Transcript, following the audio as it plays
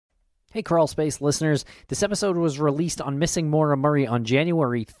Hey, Crawl Space listeners. This episode was released on Missing Maura Murray on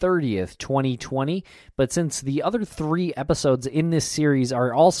January 30th, 2020, but since the other 3 episodes in this series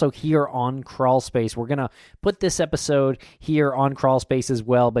are also here on Crawl Space, we're going to put this episode here on Crawl Space as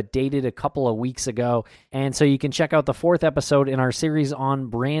well, but dated a couple of weeks ago. And so you can check out the 4th episode in our series on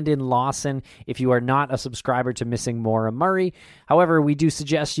Brandon Lawson if you are not a subscriber to Missing Maura Murray. However, we do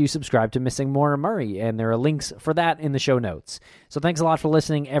suggest you subscribe to Missing Maura Murray, and there are links for that in the show notes. So thanks a lot for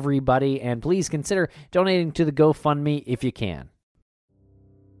listening, everybody. And please consider donating to the GoFundMe if you can.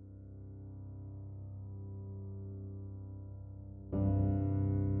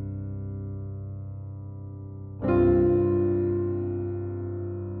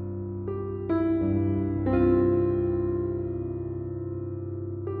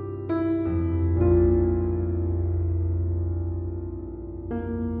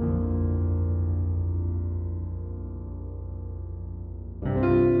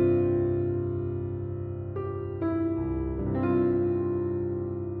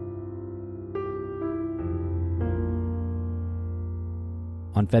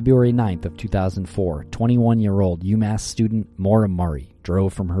 On February 9th of 2004, 21-year-old UMass student Maura Murray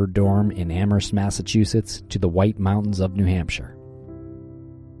drove from her dorm in Amherst, Massachusetts to the White Mountains of New Hampshire.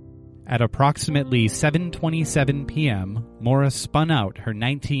 At approximately 7:27 p.m., Maura spun out her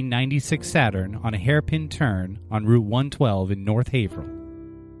 1996 Saturn on a hairpin turn on Route 112 in North Haverhill.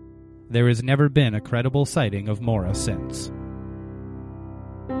 There has never been a credible sighting of Maura since.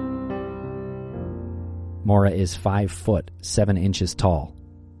 Maura is 5 foot 7 inches tall.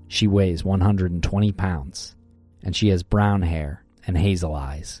 She weighs 120 pounds, and she has brown hair and hazel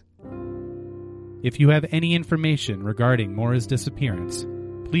eyes. If you have any information regarding Maura's disappearance,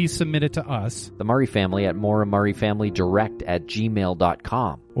 please submit it to us, the Murray family, at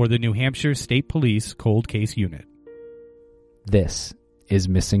MauraMurrayFamilyDirect@gmail.com, or the New Hampshire State Police Cold Case Unit. This is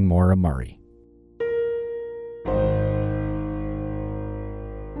Missing Maura Murray.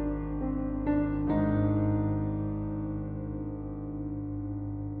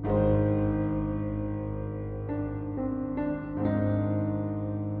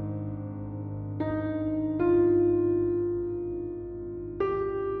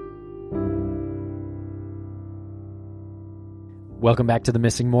 Welcome back to the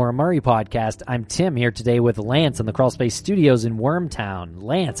Missing Maura Murray podcast. I'm Tim, here today with Lance in the Crawl Space Studios in Wormtown.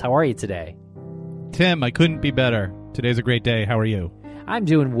 Lance, how are you today? Tim, I couldn't be better. Today's a great day. How are you? I'm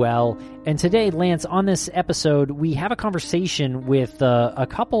doing well. And today, Lance, on this episode, we have a conversation with a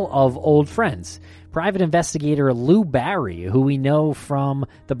couple of old friends. Private investigator Lou Barry, who we know from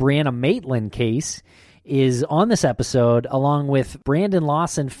the Brianna Maitland case, is on this episode, along with Brandon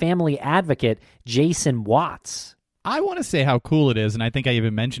Lawson family advocate Jason Watts. I want to say how cool it is, and I think I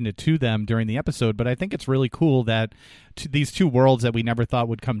even mentioned it to them during the episode, but I think it's really cool that these two worlds that we never thought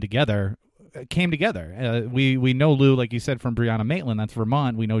would come together came together. We know Lou, like you said, from Brianna Maitland, that's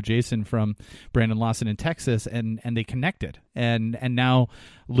Vermont. We know Jason from Brandon Lawson in Texas, and they connected. And now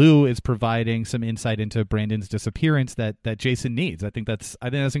Lou is providing some insight into Brandon's disappearance that Jason needs. I think that's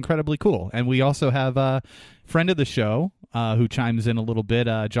incredibly cool. And we also have a friend of the show who chimes in a little bit,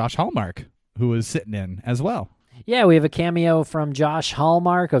 Josh Hallmark, who is sitting in as well. Yeah, we have a cameo from Josh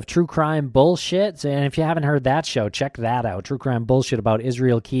Hallmark of True Crime Bullshit. And if you haven't heard that show, check that out. True Crime Bullshit about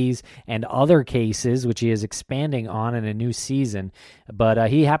Israel Keys and other cases, which he is expanding on in a new season. But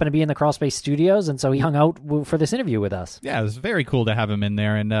he happened to be in the Crawl Space Studios, and so he hung out for this interview with us. Yeah, it was very cool to have him in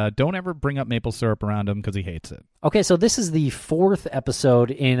there. And don't ever bring up maple syrup around him because he hates it. Okay, so this is the 4th episode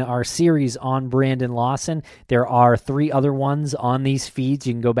in our series on Brandon Lawson. There are 3 other ones on these feeds.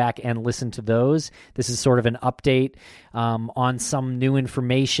 You can go back and listen to those. This is sort of an update on some new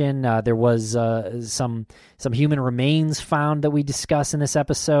information. There was some human remains found that we discuss in this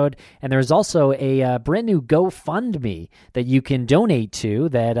episode, and there's also a brand new GoFundMe that you can donate to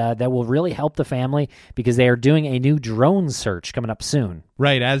that will really help the family because they are doing a new drone search coming up soon.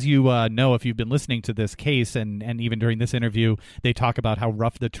 Right. As you know, if you've been listening to this case and even during this interview, they talk about how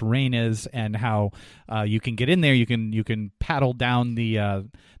rough the terrain is and how you can get in there. You can paddle down the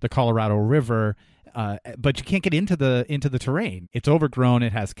Colorado River, but you can't get into the terrain. It's overgrown.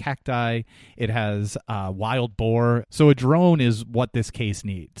 It has cacti. It has wild boar. So a drone is what this case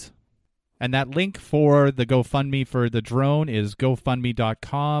needs. And that link for the GoFundMe for the drone is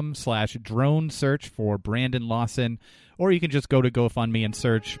gofundme.com/drone search for Brandon Lawson, or you can just go to GoFundMe and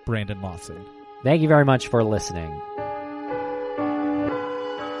search Brandon Lawson. Thank you very much for listening.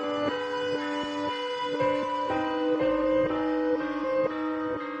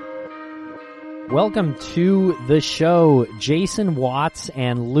 Welcome to the show, Jason Watts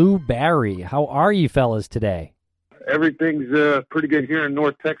and Lou Barry. How are you fellas today? everything's pretty good here in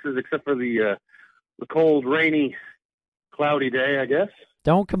North Texas, except for the cold, rainy, cloudy day, I guess.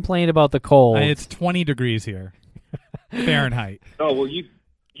 Don't complain about the cold. It's 20 degrees here, Fahrenheit. Oh, well,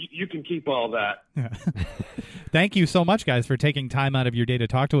 you can keep all that. Thank you so much, guys, for taking time out of your day to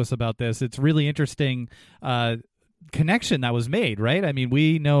talk to us about this. It's really interesting connection that was made, right? I mean,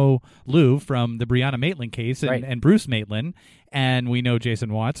 we know Lou from the Brianna Maitland case and Bruce Maitland, and we know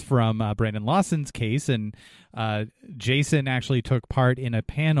Jason Watts from Brandon Lawson's case, and Jason actually took part in a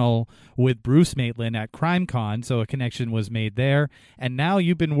panel with Bruce Maitland at CrimeCon, so a connection was made there. And now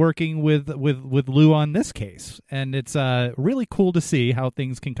you've been working with Lou on this case, and it's really cool to see how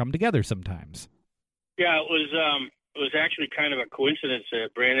things can come together sometimes. Yeah, it was actually kind of a coincidence that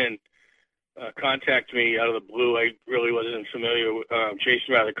Brandon contacted me out of the blue. I really wasn't familiar with,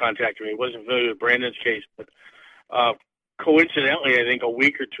 Jason rather contacted me. I wasn't familiar with Brandon's case, but coincidentally, I think a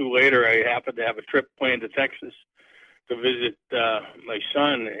week or two later, I happened to have a trip planned to Texas to visit my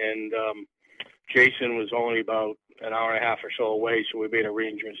son, and Jason was only about an hour and a half or so away, so we made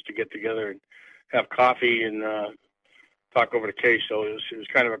arrangements to get together and have coffee and talk over the case. So it was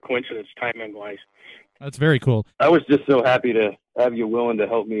kind of a coincidence timing-wise. That's very cool. I was just so happy to have you willing to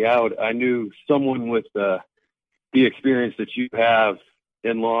help me out. I knew someone with the experience that you have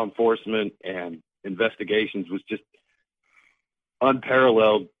in law enforcement and investigations was just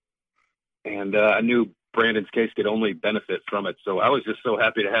unparalleled, and I knew Brandon's case could only benefit from it. So I was just so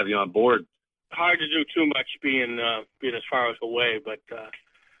happy to have you on board. Hard to do too much being as far as away, but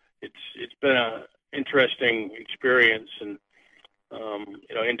it's been an interesting experience and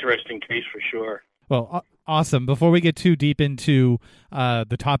interesting case for sure. Well, awesome. Before we get too deep into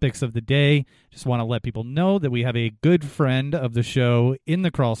the topics of the day, just want to let people know that we have a good friend of the show in the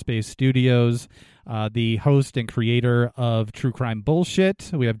Crawl Space Studios, the host and creator of True Crime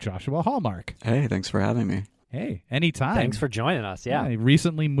Bullshit. We have Joshua Hallmark. Hey, thanks for having me. Hey, anytime. Thanks for joining us. Yeah. He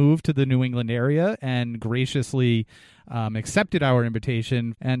recently moved to the New England area and graciously accepted our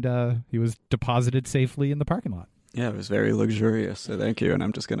invitation, and he was deposited safely in the parking lot. Yeah, it was very luxurious, so thank you. And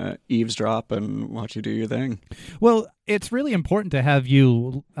I'm just going to eavesdrop and watch you do your thing. Well, it's really important to have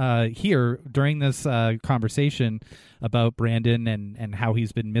you here during this conversation about Brandon and how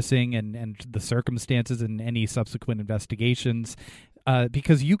he's been missing and the circumstances and any subsequent investigations.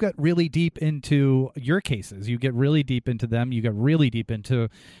 Because you got really deep into your cases. You get really deep into them. You got really deep into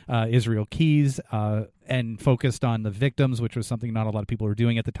Israel Keys and focused on the victims, which was something not a lot of people were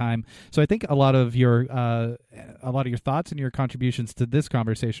doing at the time. So I think a lot of your thoughts and your contributions to this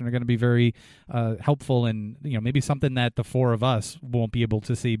conversation are going to be very helpful, and maybe something that the four of us won't be able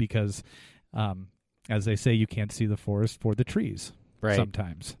to see because, as they say, you can't see the forest for the trees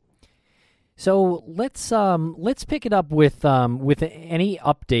sometimes. So let's pick it up with any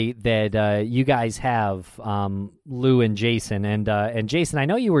update that you guys have, Lou and Jason. And Jason, I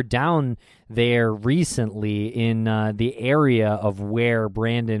know you were down there recently in the area of where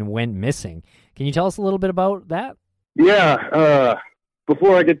Brandon went missing. Can you tell us a little bit about that? Yeah.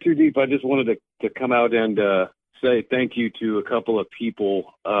 Before I get too deep, I just wanted to come out and say thank you to a couple of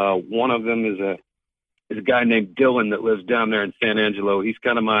people. One of them is a guy named Dylan that lives down there in San Angelo. He's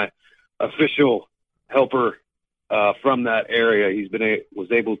kind of my official helper from that area. He's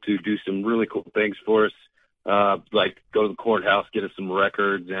was able to do some really cool things for us, like go to the courthouse, get us some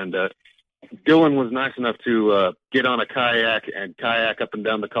records, and Dylan was nice enough to get on a kayak and kayak up and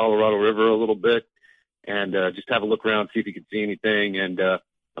down the Colorado River a little bit and just have a look around, see if he could see anything. And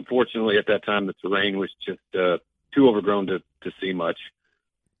unfortunately, at that time, the terrain was just too overgrown to see much.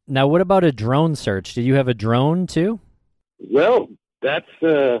 Now, what about a drone search? Did you have a drone too? Well, that's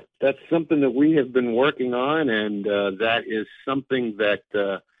something that we have been working on, and that is something that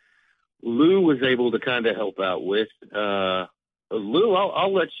Lou was able to kind of help out with. Lou,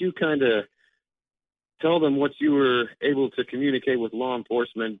 I'll let you kind of tell them what you were able to communicate with law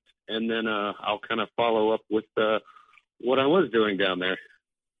enforcement, and then I'll kind of follow up with what I was doing down there.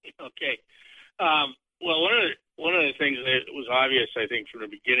 Okay. Well, one of the things that was obvious, I think, from the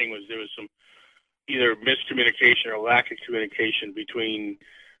beginning was there was some either miscommunication or lack of communication between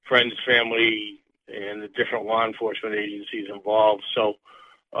friends, family, and the different law enforcement agencies involved. So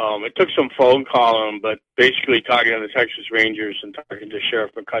it took some phone calling, but basically talking to the Texas Rangers and talking to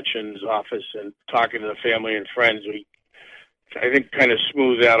Sheriff McCutcheon's office and talking to the family and friends, we, I think, kind of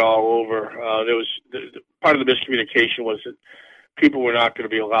smoothed that all over. There was part of the miscommunication was that people were not going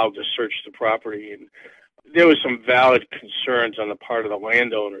to be allowed to search the property, and there was some valid concerns on the part of the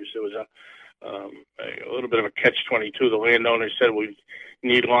landowners. There was a little bit of a catch-22. The landowners said, we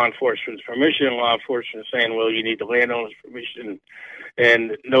need law enforcement's permission. Law enforcement saying, well, you need the landowner's permission.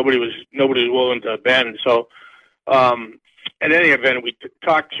 And nobody was willing to bend. So In any event, we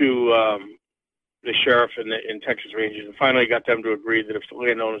talked to the sheriff and Texas Rangers, and finally got them to agree that if the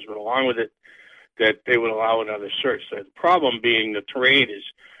landowners went along with it, that they would allow another search. The problem being the terrain is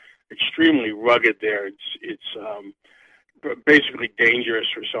extremely rugged there. It's basically dangerous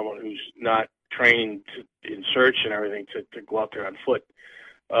for someone who's not trained in search and everything to go out there on foot.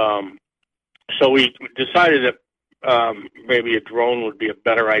 So we decided that maybe a drone would be a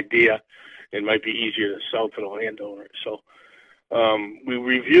better idea. It might be easier to sell to the landowner. So we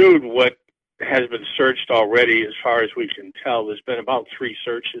reviewed what has been searched already. As far as we can tell, there's been about 3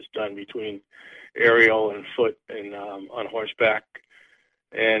 searches done between aerial and foot and on horseback,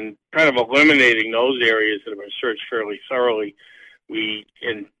 and kind of eliminating those areas that have been searched fairly thoroughly. We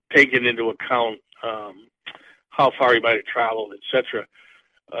can take it into account how far he might have traveled, etc.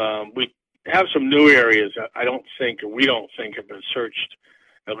 We have some new areas that we don't think have been searched,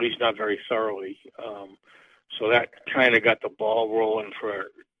 at least not very thoroughly. So that kind of got the ball rolling for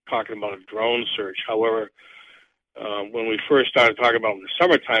talking about a drone search. However, when we first started talking about it in the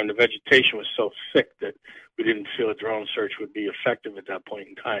summertime, the vegetation was so thick that we didn't feel a drone search would be effective at that point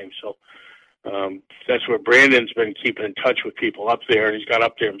in time. So that's where Brandon's been keeping in touch with people up there, and he's got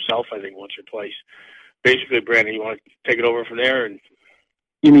up there himself, I think, once or twice. Basically, Brandon, you want to take it over from there? And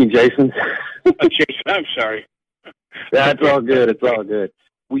You mean Jason? Jason, I'm sorry. That's all good. It's all good.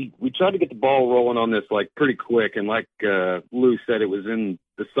 We tried to get the ball rolling on this like pretty quick, and like Lou said, it was in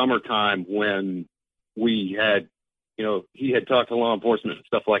the summertime when we had, he had talked to law enforcement and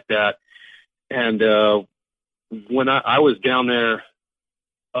stuff like that. And when I was down there,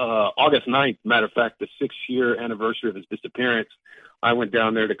 August 9th, matter of fact, the 6-year anniversary of his disappearance, I went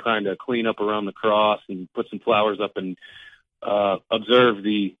down there to kind of clean up around the cross and put some flowers up and observe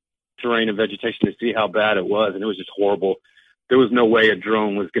the terrain and vegetation to see how bad it was. And it was just horrible. There was no way a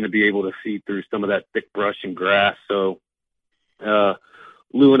drone was going to be able to see through some of that thick brush and grass. So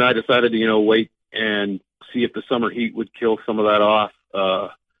Lou and I decided to, wait and see if the summer heat would kill some of that off.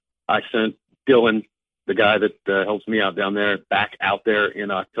 I sent Dylan, the guy that helps me out down there, back out there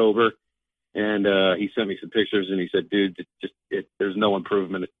in October. And he sent me some pictures and he said, dude, there's no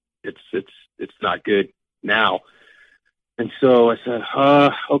improvement. It's not good now. And so I said,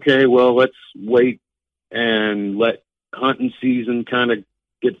 okay, well, let's wait and let hunting season kind of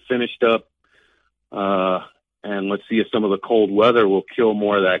get finished up. And let's see if some of the cold weather will kill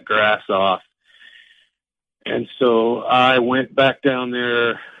more of that grass off. And so I went back down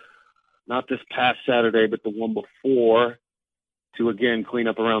there, not this past Saturday, but the one before, to again clean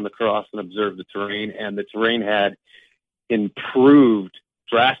up around the cross and observe the terrain. And the terrain had improved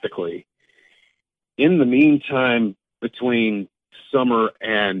drastically. In the meantime, between summer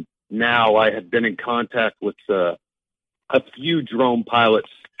and now, I had been in contact with a few drone pilots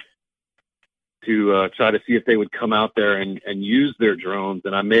to try to see if they would come out there and use their drones.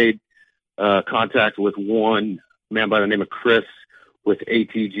 And I made contact with one man by the name of Chris with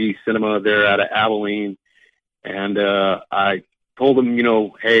ATG Cinema there out of Abilene. And I told him,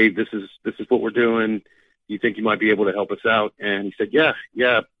 hey, this is what we're doing. Do you think you might be able to help us out? And he said,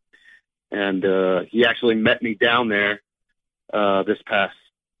 yeah. And he actually met me down there this past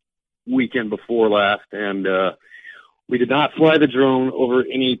weekend before last. And we did not fly the drone over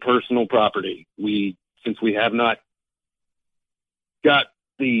any personal property. Since we have not got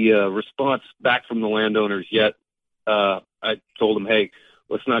the response back from the landowners yet, I told them, hey,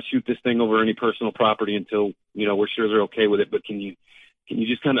 let's not shoot this thing over any personal property until, we're sure they're okay with it. But can you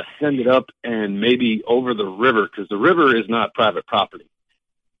just kind of send it up and maybe over the river? Because the river is not private property.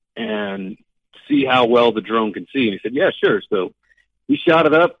 And see how well the drone can see. And he said, yeah, sure. So we shot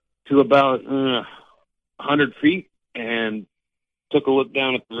it up to about 100 feet and took a look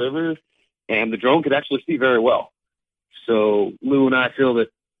down at the river, and the drone could actually see very well. So Lou and I feel that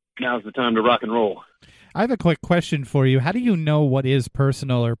now's the time to rock and roll. I have a quick question for you. How do you know what is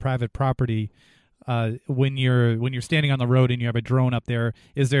personal or private property when you're standing on the road and you have a drone up there?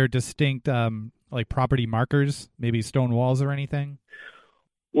 Is there distinct like property markers, maybe stone walls or anything?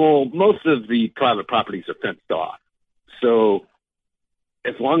 Well, most of the private properties are fenced off. So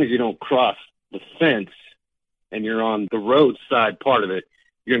as long as you don't cross the fence and you're on the roadside part of it,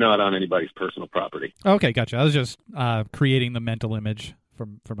 you're not on anybody's personal property. Okay, gotcha. I was just creating the mental image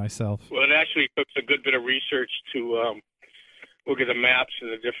for myself. Well, it actually took a good bit of research to look at the maps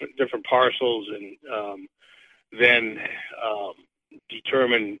and the different parcels, and then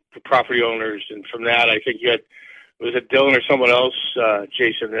determine the property owners. And from that, I think was it Dylan or someone else,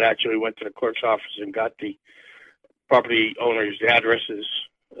 Jason, that actually went to the clerk's office and got the property owners' addresses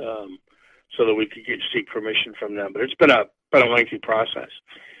so that we could seek permission from them. But it's been a lengthy process.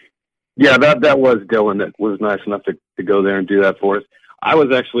 Yeah, that was Dylan that was nice enough to go there and do that for us. I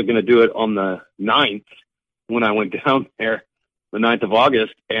was actually going to do it on the 9th when I went down there, the 9th of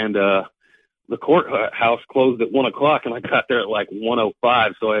August, and the courthouse closed at 1 o'clock, and I got there at like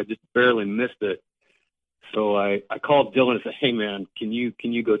 1:05, so I just barely missed it. So I called Dylan and said, "Hey man, can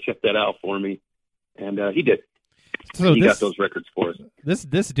you go check that out for me?" And he did. So he got those records for us.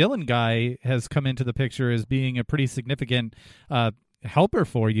 This Dylan guy has come into the picture as being a pretty significant helper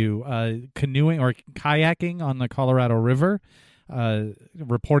for you, canoeing or kayaking on the Colorado River,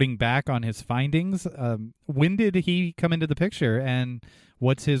 reporting back on his findings. When did he come into the picture, and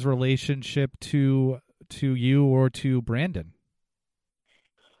what's his relationship to you or to Brandon?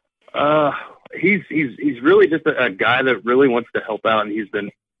 He's really just a guy that really wants to help out, and he's been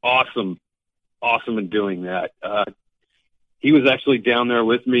awesome in doing that. He was actually down there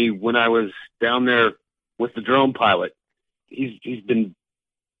with me when I was down there with the drone pilot. He's been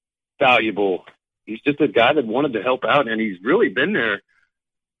valuable. He's just a guy that wanted to help out, and he's really been there.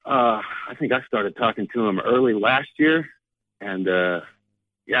 I think I started talking to him early last year, and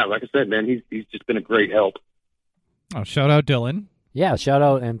yeah, like I said, man, he's just been a great help. Oh, shout out Dylan. Yeah, shout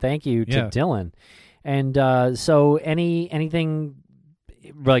out and thank you to Dylan. And so anything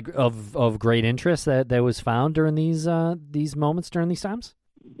like of great interest that was found during these moments during these times?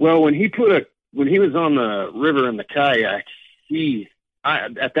 Well, when he was on the river in the kayak,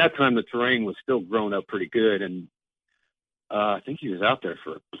 at that time the terrain was still growing up pretty good, and I think he was out there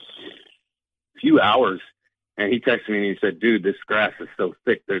for a few hours, and he texted me and he said, "Dude, this grass is so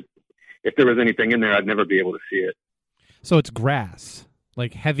thick that if there was anything in there, I'd never be able to see it." So it's grass,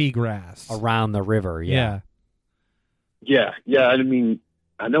 like heavy grass around the river. Yeah. I mean,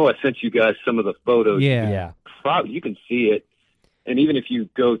 I know I sent you guys some of the photos. Yeah. You can see it. And even if you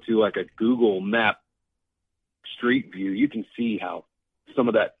go to like a Google map street view, you can see how some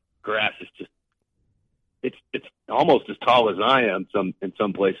of that grass is just, it's almost as tall as I am in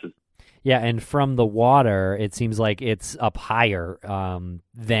some places. Yeah, and from the water, it seems like it's up higher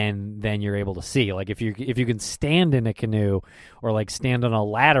than you're able to see. Like if you can stand in a canoe or like stand on a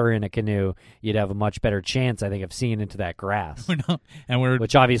ladder in a canoe, you'd have a much better chance, I think, of seeing into that grass.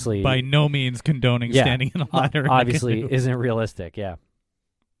 Which obviously by no means condoning standing in a ladder. Obviously, isn't realistic. Yeah.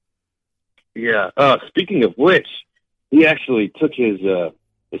 Yeah. Speaking of which, he actually took his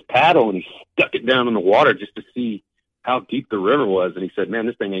paddle and he stuck it down in the water just to see how deep the river was, and he said, "Man,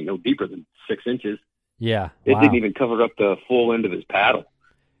 this thing ain't no deeper than 6 inches." Yeah, it didn't even cover up the full end of his paddle.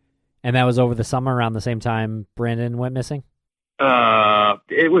 And that was over the summer, around the same time Brandon went missing.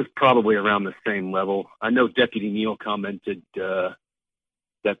 It was probably around the same level. I know Deputy Neal commented that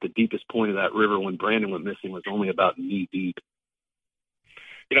the deepest point of that river when Brandon went missing was only about knee deep.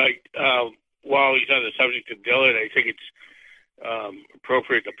 You know, while he's on the subject of Dylan, I think it's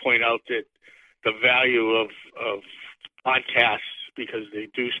appropriate to point out that the value of podcasts, because they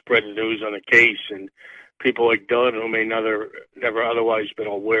do spread the news on the case, and people like Dylan who may never otherwise been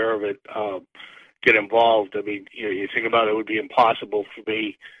aware of it get involved. I mean, you think about it, would be impossible for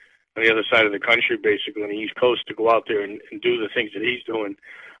me on the other side of the country, basically on the East Coast, to go out there and do the things that he's doing.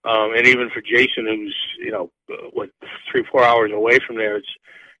 And even for Jason, who's 3-4 hours away from there, it's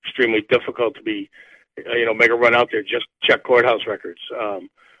extremely difficult to be make a run out there, just check courthouse records.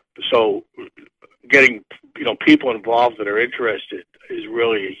 So getting people involved that are interested is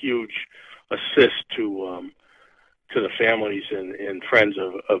really a huge assist to the families and friends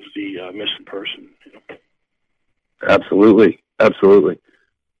of the missing person. Absolutely.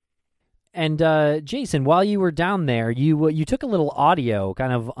 And Jason, while you were down there, you took a little audio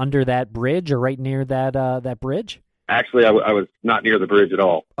kind of under that bridge or right near that bridge? Actually, I was not near the bridge at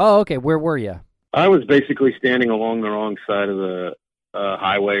all. Oh, okay. Where were you? I was basically standing along the wrong side of the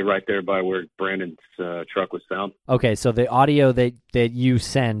highway, right there by where Brandon's truck was found. Okay, so the audio that you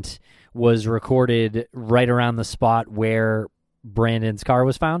sent was recorded right around the spot where Brandon's car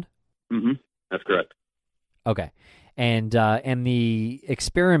was found? Mm-hmm. That's correct. Okay. And the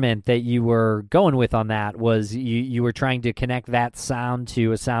experiment that you were going with on that was you were trying to connect that sound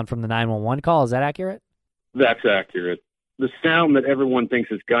to a sound from the 911 call. Is that accurate? That's accurate. The sound that everyone thinks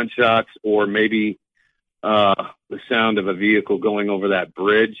is gunshots, or maybe the sound of a vehicle going over that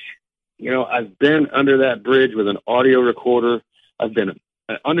bridge. I've been under that bridge with an audio recorder. I've been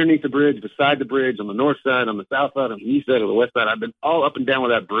underneath the bridge, beside the bridge, on the north side, on the south side, on the east side, or the west side. I've been all up and down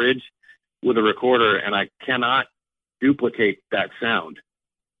with that bridge with a recorder, and I cannot duplicate that sound.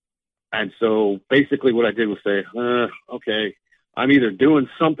 And so basically what I did was say, okay, I'm either doing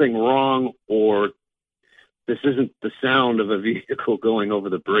something wrong or this isn't the sound of a vehicle going over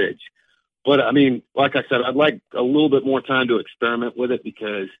the bridge. But I mean, like I said, I'd like a little bit more time to experiment with it,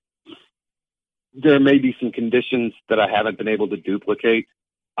 because there may be some conditions that I haven't been able to duplicate.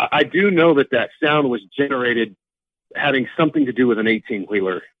 I do know that that sound was generated having something to do with an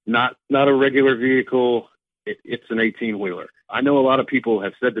 18-wheeler, not a regular vehicle. It's an 18-wheeler. I know a lot of people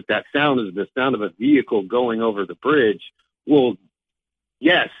have said that that sound is the sound of a vehicle going over the bridge. Well,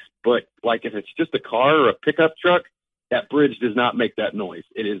 yes, but like if it's just a car or a pickup truck, that bridge does not make that noise.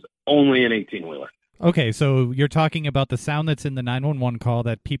 It is only an 18-wheeler. Okay, so you're talking about the sound that's in the 911 call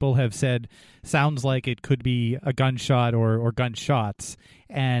that people have said sounds like it could be a gunshot or gunshots.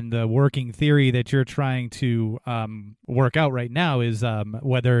 And the working theory that you're trying to work out right now is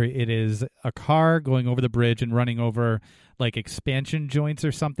whether it is a car going over the bridge and running over like expansion joints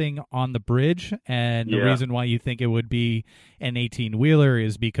or something on the bridge. And the reason why you think it would be an 18-wheeler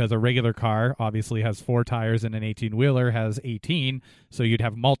is because a regular car obviously has 4 tires and an 18-wheeler has 18. So you'd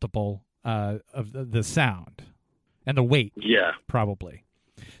have multiple of the sound and the weight, probably.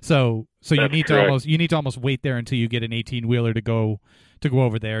 So you need to almost wait there until you get an 18-wheeler to go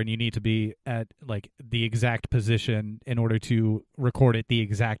over there, and you need to be at like the exact position in order to record it the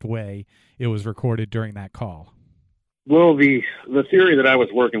exact way it was recorded during that call. Well, the theory that I was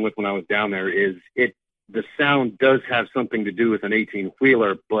working with when I was down there is the sound does have something to do with an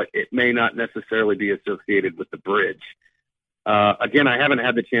 18-wheeler, but it may not necessarily be associated with the bridge. Again, I haven't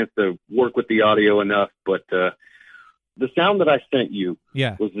had the chance to work with the audio enough, but the sound that I sent you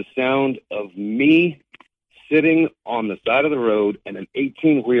was the sound of me sitting on the side of the road and an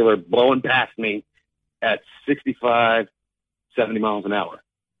 18-wheeler blowing past me at 65, 70 miles an hour.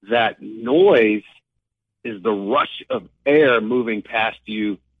 That noise is the rush of air moving past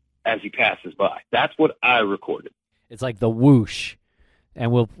you as he passes by. That's what I recorded. It's like the whoosh,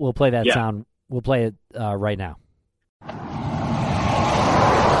 and we'll play that sound. We'll play it right now.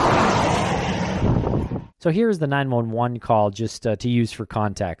 So here's the 911 call just to use for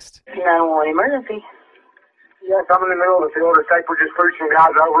context. 911 emergency. Yes, I'm in the middle of the field. It's like we're just pushing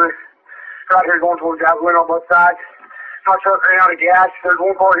guys over. Right here going towards Javelin on both sides. My truck ran out of gas. There's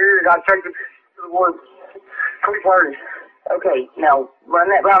one part here. You got to take it to the woods. Please hurry. Okay, now run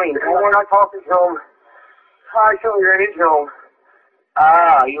that by me. We're not talking to him. I saw you ran into him.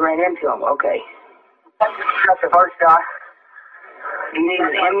 Ah, you ran into him. Okay. That's the first guy. You need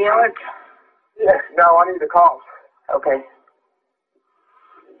an ambulance? Yes, no, I need the call. Okay.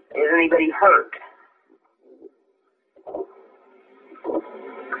 Is anybody hurt?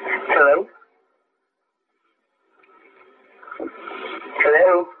 Hello?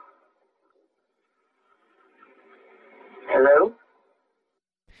 Hello? Hello?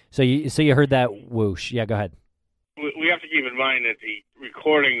 So you heard that whoosh. Yeah, go ahead. We have to keep in mind that the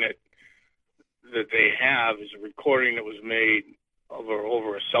recording that they have is a recording that was made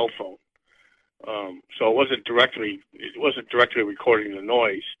over a cell phone. So it wasn't directly recording the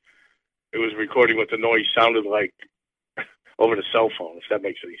noise. It was recording what the noise sounded like over the cell phone, if that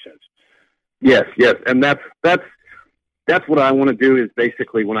makes any sense. Yes, and that's what I want to do. Is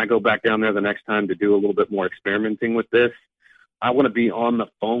basically when I go back down there the next time to do a little bit more experimenting with this, I want to be on the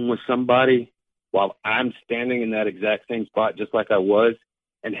phone with somebody while I'm standing in that exact same spot, just like I was,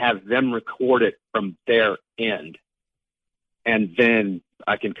 and have them record it from their end, and then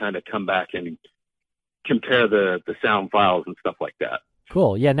I can kind of come back and compare the sound files and stuff like that.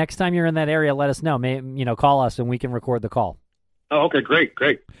 Cool. Yeah, next time you're in that area, let us know. Call us and we can record the call. Oh, okay, great.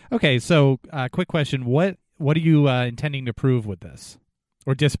 Okay, so quick question. What are you intending to prove with this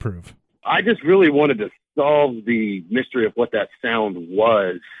or disprove? I just really wanted to solve the mystery of what that sound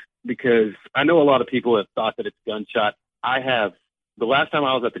was, because I know a lot of people have thought that it's gunshot. The last time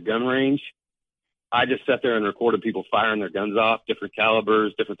I was at the gun range, I just sat there and recorded people firing their guns off, different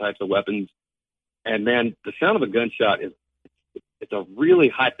calibers, different types of weapons. And man, the sound of a gunshot it's a really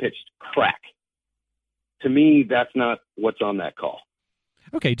high-pitched crack. To me, that's not what's on that call.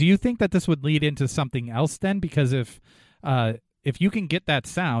 Okay, do you think that this would lead into something else then? Because if you can get that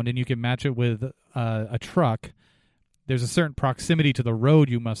sound and you can match it with a truck, there's a certain proximity to the road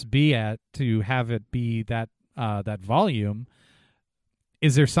you must be at to have it be that volume.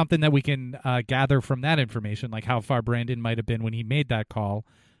 Is there something that we can gather from that information, like how far Brandon might have been when he made that call?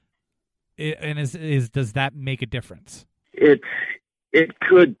 Does that make a difference? It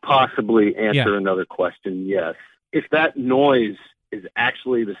could possibly answer another question, yes. If that noise is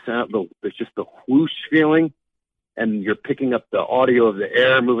actually the sound, it's just the whoosh feeling, and you're picking up the audio of the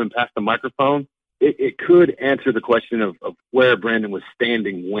air moving past the microphone, it could answer the question of where Brandon was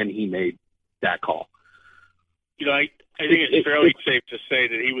standing when he made that call. I think it's fairly safe to say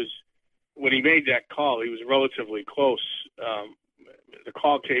that when he made that call, he was relatively close. The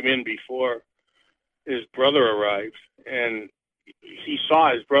call came in before his brother arrived, and he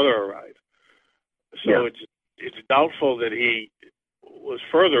saw his brother arrive. So it's doubtful that he was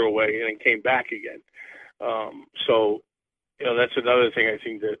further away and then came back again. So, that's another thing I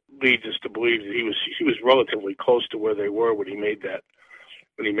think that leads us to believe that he was relatively close to where they were when he made that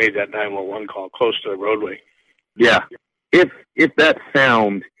 911 call, close to the roadway. Yeah. If that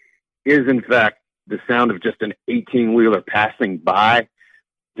sound is in fact the sound of just an 18-wheeler passing by,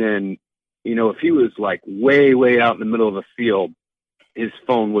 then, if he was like way, way out in the middle of a field, his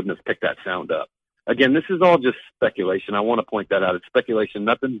phone wouldn't have picked that sound up. Again, this is all just speculation. I want to point that out. It's speculation.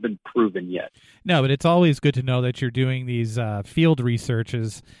 Nothing's been proven yet. No, but it's always good to know that you're doing these field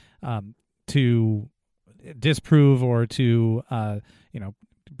researches to disprove or to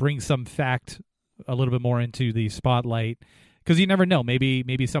bring some fact a little bit more into the spotlight, because you never know.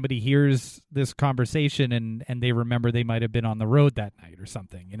 Maybe somebody hears this conversation and they remember they might have been on the road that night or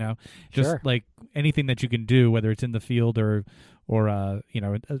something. Just Sure. like anything that you can do, whether it's in the field or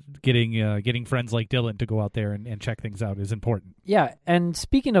getting friends like Dylan to go out there and check things out is important. Yeah, and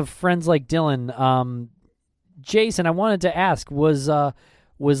speaking of friends like Dylan, Jason, I wanted to ask, was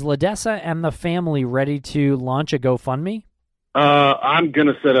Ledessa and the family ready to launch a GoFundMe? I'm going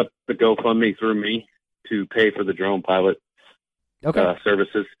to set up the GoFundMe through me to pay for the drone pilot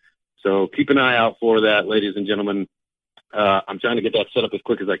services. So keep an eye out for that, ladies and gentlemen. I'm trying to get that set up as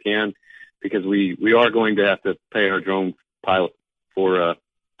quick as I can, because we are going to have to pay our drone pilot for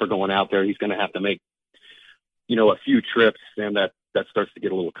going out there. He's going to have to make, a few trips, and that starts to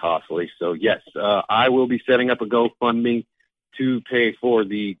get a little costly. So yes, I will be setting up a GoFundMe to pay for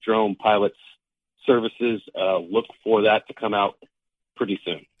the drone pilot's services. Look for that to come out pretty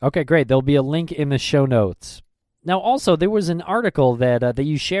soon. Okay, great. There'll be a link in the show notes. Now, also, there was an article that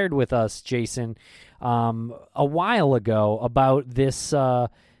you shared with us, Jason, a while ago about this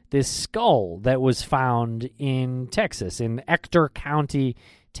skull that was found in Texas, in Ector County,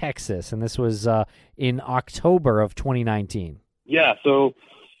 Texas, and this was in October of 2019. Yeah, so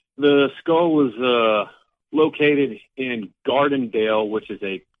the skull was located in Gardendale, which is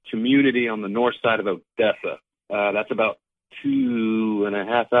a community on the north side of Odessa. That's about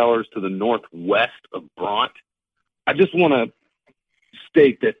 2.5 hours to the northwest of Brant. I just want to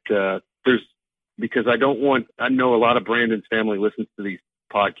state that because I know a lot of Brandon's family listens to these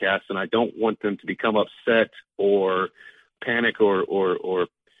podcasts, and I don't want them to become upset or panic or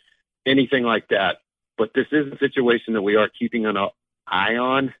anything like that. But this is a situation that we are keeping an eye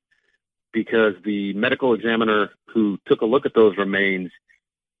on, because the medical examiner who took a look at those remains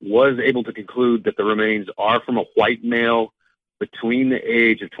was able to conclude that the remains are from a white male between the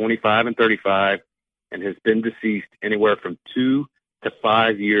age of 25 and 35 and has been deceased anywhere from 2 to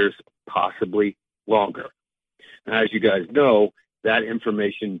 5 years, possibly longer. Now, as you guys know, that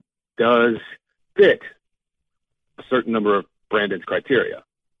information does fit a certain number of Brandon's criteria.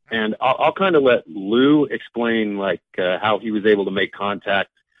 And I'll kind of let Lou explain how he was able to make contact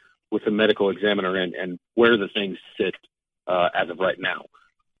with the medical examiner and where the things sit as of right now.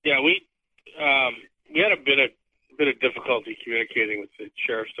 Yeah, we had a bit of difficulty communicating with the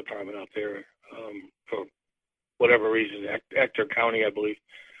sheriff's department out there for whatever reason, Ector County, I believe.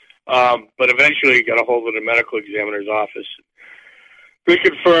 But eventually got a hold of the medical examiner's office. We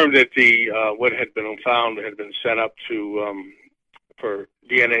confirmed that the what had been found had been sent up to for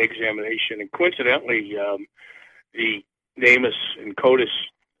DNA examination, and coincidentally, the NamUs and CODIS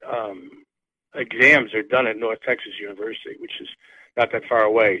exams are done at North Texas University, which is not that far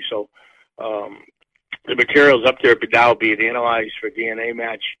away. So the materials up there now being analyzed for DNA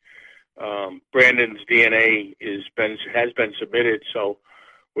match. Brandon's DNA has been submitted, so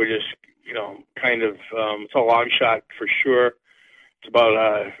we're just kind of it's a long shot for sure. It's about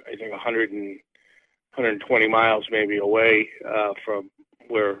I think 120 miles maybe away from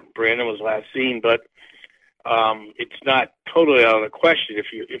where Brandon was last seen, but it's not totally out of the question.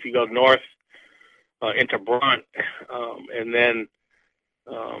 If you go north into Brant and then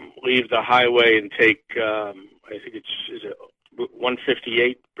leave the highway and take I think is it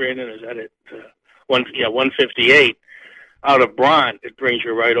 158, Brandon? Is that it? 158 out of Brant. It brings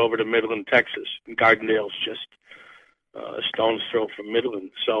you right over to Midland, Texas. And Gardendale's just a stone's throw from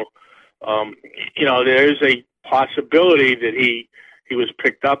Midland. So, there's a possibility that he was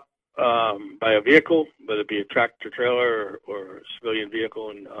picked up by a vehicle, whether it be a tractor trailer or a civilian vehicle,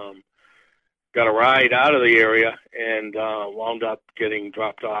 and got a ride out of the area and wound up getting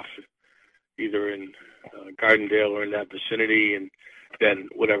dropped off either in Gardendale or in that vicinity, and then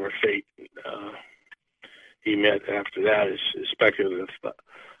whatever fate he met after that is speculative. But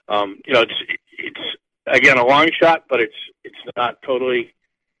it's again a long shot, but it's not totally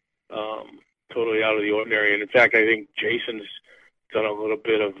out of the ordinary. And in fact, I think Jason's done a little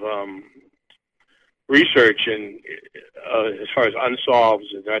bit of research and as far as unsolved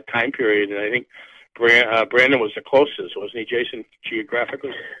in that time period. And I think Brandon was the closest, wasn't he, Jason,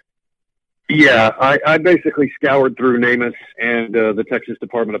 geographically? Yeah, I basically scoured through NamUs and the Texas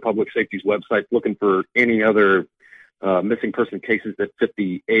Department of Public Safety's website looking for any other missing person cases that fit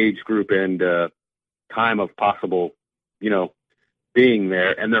the age group and time of possible, being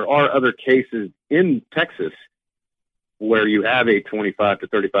there. And there are other cases in Texas where you have a 25 to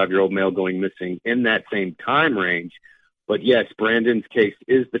 35-year-old male going missing in that same time range. But yes, Brandon's case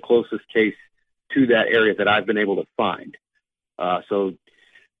is the closest case to that area that I've been able to find. So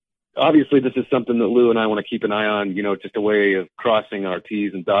obviously this is something that Lou and I want to keep an eye on, just a way of crossing our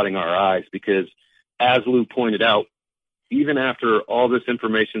T's and dotting our I's, because as Lou pointed out, even after all this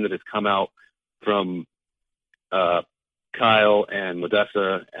information that has come out from Kyle and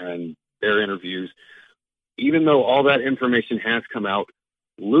Modessa and their interviews, even though all that information has come out,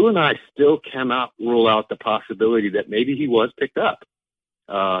 Lou and I still cannot rule out the possibility that maybe he was picked up.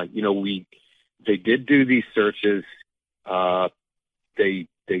 They did do these searches. They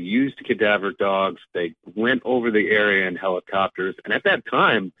used cadaver dogs. They went over the area in helicopters. And at that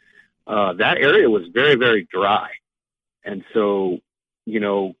time, that area was very, very dry. And so,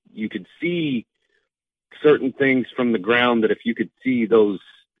 you could see certain things from the ground that if you could see those,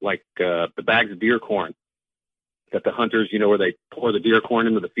 like the bags of deer corn that the hunters, where they pour the deer corn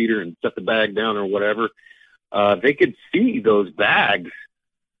into the feeder and set the bag down or whatever, they could see those bags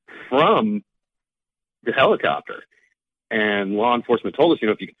from the helicopter. And law enforcement told us,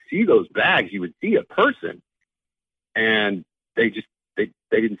 if you could see those bags, you would see a person. And they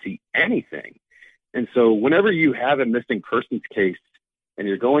didn't see anything. And so whenever you have a missing persons case and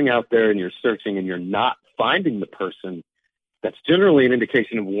you're going out there and you're searching and you're not finding the person, that's generally an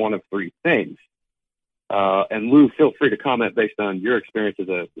indication of one of three things. And Lou, feel free to comment based on your experience as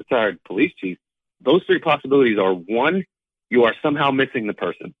a retired police chief. Those three possibilities are: one, you are somehow missing the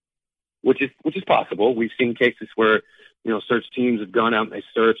person, which is possible. We've seen cases where, search teams have gone out and they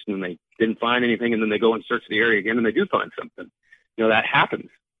searched and they didn't find anything, and then they go and search the area again and they do find something. That happens.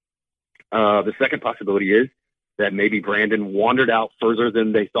 The second possibility is that maybe Brandon wandered out further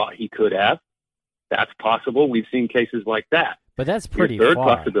than they thought he could have. That's possible. We've seen cases like that. But that's pretty The third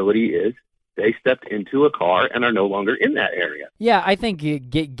far. possibility is they stepped into a car and are no longer in that area. Yeah, I think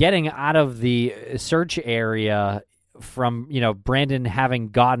getting out of the search area from, Brandon having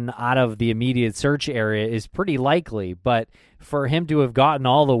gotten out of the immediate search area is pretty likely. But for him to have gotten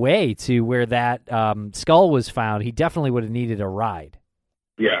all the way to where that skull was found, he definitely would have needed a ride.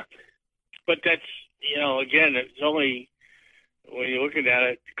 Yeah. But that's, again, it's only, when you're looking at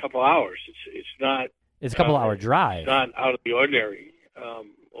it, a couple hours. It's not. It's a couple hour drive. It's not out of the ordinary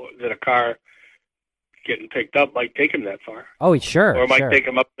that a car getting picked up might take him that far. Oh, sure. Or it might sure. take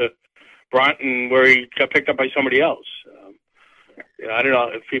him up to Bronton where he got picked up by somebody else. I don't know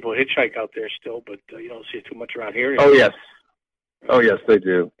if people hitchhike out there still, but you don't see it too much around here. Oh, yes. Oh, yes, they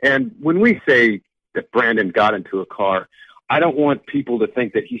do. And when we say that Brandon got into a car, I don't want people to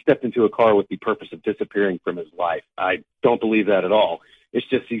think that he stepped into a car with the purpose of disappearing from his life. I don't believe that at all. It's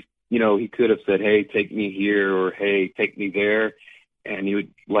just he could have said, "Hey, take me here," or "Hey, take me there." And he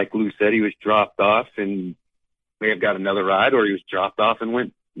would, like Lou said, he was dropped off and may have got another ride, or he was dropped off and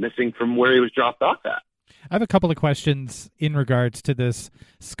went missing from where he was dropped off at. I have a couple of questions in regards to this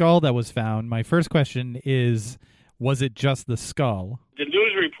skull that was found. My first question is, was it just the skull? The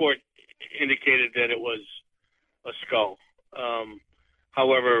news report indicated that it was a skull.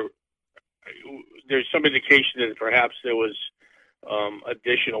 However, there's some indication that perhaps there was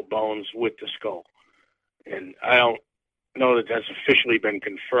additional bones with the skull. And I don't know that that's officially been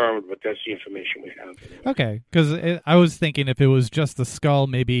confirmed, but that's the information we have. Okay, because I was thinking if it was just the skull,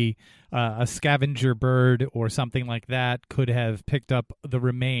 maybe a scavenger bird or something like that could have picked up the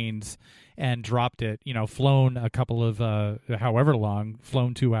remains and dropped it, flown a couple of, however long,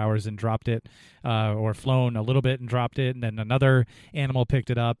 flown 2 hours and dropped it, or flown a little bit and dropped it, and then another animal picked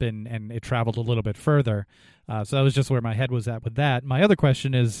it up and it traveled a little bit further. So that was just where my head was at with that. My other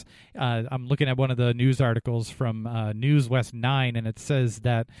question is, I'm looking at one of the news articles from News West 9, and it says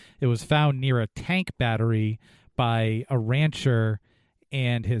that it was found near a tank battery by a rancher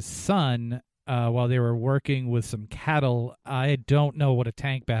and his son while they were working with some cattle. I don't know what a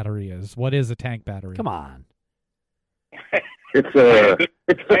tank battery is. What is a tank battery? Come on. It's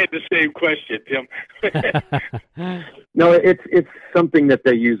I had the same question, Tim. No, it's something that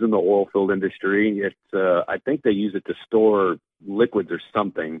they use in the oil field industry. It's I think they use it to store liquids or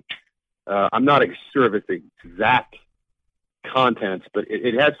something. I'm not sure of its exact contents, but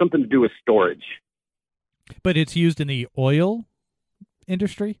it has something to do with storage. But it's used in the oil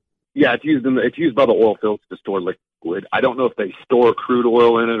industry? Yeah, it's used by the oil fields to store liquid. I don't know if they store crude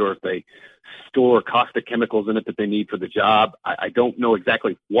oil in it or if they store caustic chemicals in it that they need for the job. I don't know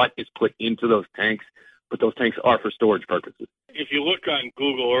exactly what is put into those tanks, but those tanks are for storage purposes. If you look on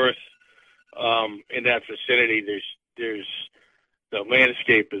Google Earth, in that vicinity, there's the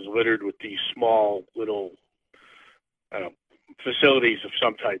landscape is littered with these small little facilities of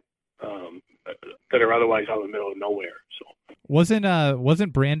some type that are otherwise out in the middle of nowhere. So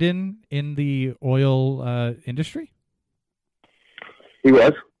wasn't Brandon in the oil industry? He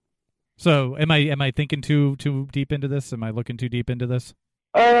was. So am I thinking too deep into this? Am I looking too deep into this?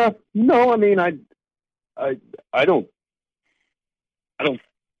 No. I mean, I don't.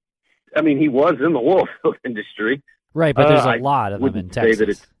 I mean, he was in the oil field industry. Right, but there's a lot of them in Texas. Say that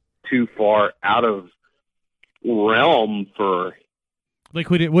it's too far out of realm for. Like,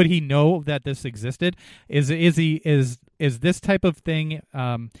 would he know that this existed? Is this type of thing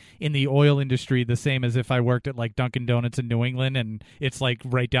in the oil industry the same as if I worked at like Dunkin' Donuts in New England and it's like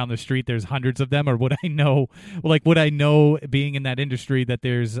right down the street there's hundreds of them? Or would I know being in that industry that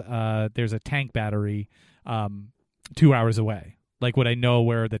there's a tank battery 2 hours away? Like, would I know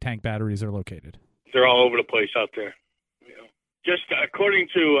where the tank batteries are located? They're all over the place out there. You know, just according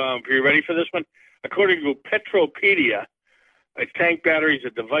to, are you ready for this one? According to Petropedia, a tank battery is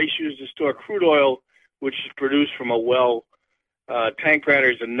a device used to store crude oil, which is produced from a well. Tank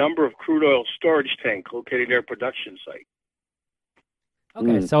battery is a number of crude oil storage tanks located near a production site.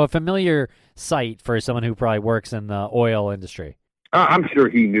 Okay, so a familiar site for someone who probably works in the oil industry. I'm sure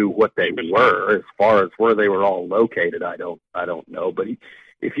he knew what they were. As far as where they were all located, I don't know. But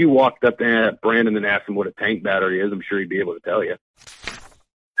if you walked up to Brandon and asked him what a tank battery is, I'm sure he'd be able to tell you.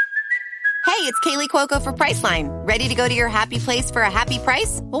 Hey, it's Kaylee Cuoco for Priceline. Ready to go to your happy place for a happy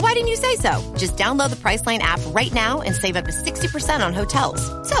price? Well, why didn't you say so? Just download the Priceline app right now and save up to 60% on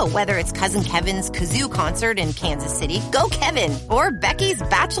hotels. So whether it's Cousin Kevin's Kazoo Concert in Kansas City, go Kevin, or Becky's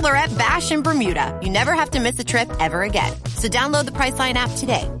Bachelorette Bash in Bermuda, you never have to miss a trip ever again. So download the Priceline app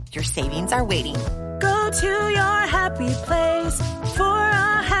today. Your savings are waiting. Go to your happy place for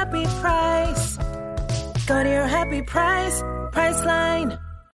a happy price. Go to your happy price, Priceline.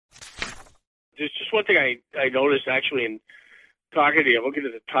 There's just one thing I noticed actually in talking to you, looking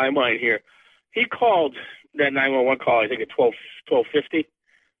at the timeline here. He called that 911 call, I think, at 12:50. Does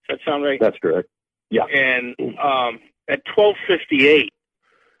that sound right? That's correct. Yeah. And at 12:58,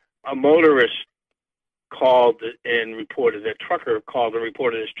 a motorist called and reported, a trucker called and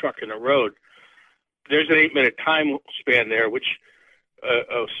reported his truck in the road. There's an 8-minute time span there, which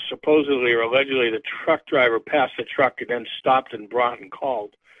supposedly or allegedly the truck driver passed the truck and then stopped and brought and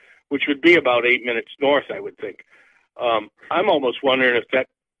called, which would be about 8 minutes north, I would think. I'm almost wondering if that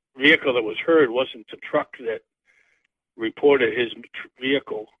vehicle that was heard wasn't the truck that reported his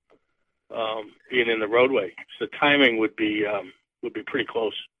vehicle being in the roadway. So the timing would be pretty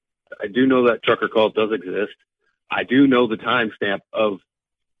close. I do know that trucker call does exist. I do know the timestamp of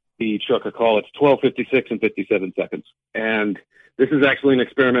the trucker call. It's 12:56 and 57 seconds. And this is actually an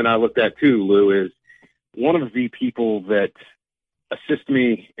experiment I looked at too, Lou, is one of the people that assist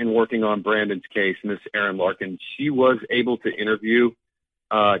me in working on Brandon's case, Miss Erin Larkin. She was able to interview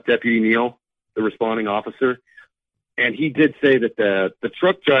Deputy Neal, the responding officer, and he did say that the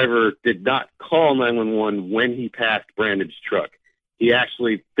truck driver did not call 911 when he passed Brandon's truck. He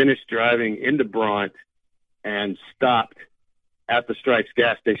actually finished driving into Bront and stopped at the Stripes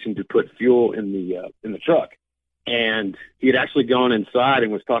gas station to put fuel in the truck. And he had actually gone inside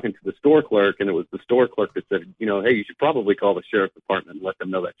and was talking to the store clerk, and it was the store clerk that said, hey, you should probably call the sheriff's department and let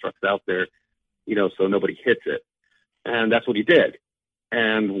them know that truck's out there, so nobody hits it. And that's what he did.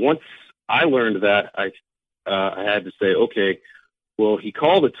 And once I learned that, I had to say, okay, well, he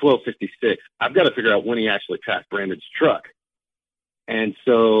called at 12:56. I've got to figure out when he actually passed Brandon's truck. And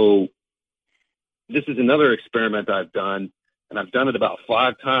so this is another experiment I've done, and I've done it about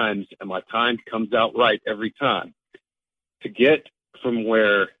 5 times, and my time comes out right every time. To get from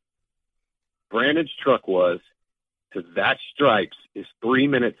where Brandon's truck was to that Stripes is 3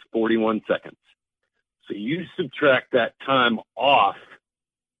 minutes, 41 seconds. So you subtract that time off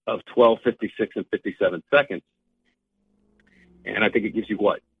of 12:56 and 57 seconds, and I think it gives you,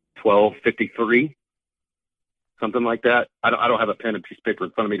 12:53? Something like that. I don't have a pen and piece of paper in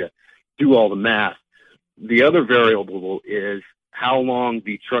front of me to do all the math. The other variable is how long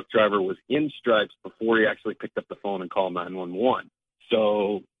the truck driver was in Stripes before he actually picked up the phone and called 911.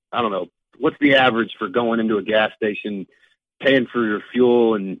 So, I don't know. What's the average for going into a gas station, paying for your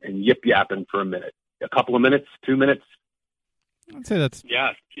fuel, and yip-yapping for a minute? A couple of minutes? 2 minutes? I'd say that's...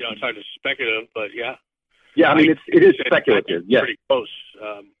 Yeah, it's hard to speculative, but yeah. Yeah, I mean, it is speculative, yeah. Pretty close.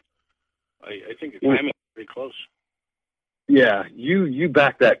 I think the timing is pretty close. Yeah, you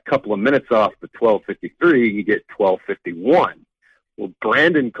back that couple of minutes off the 12:53, you get 12:51. Well,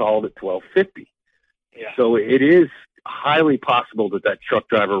 Brandon called at 12:50. Yeah. So it is highly possible that truck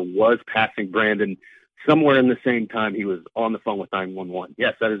driver was passing Brandon somewhere in the same time he was on the phone with 911.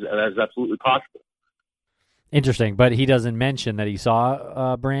 Yes, that is absolutely possible. Interesting, but he doesn't mention that he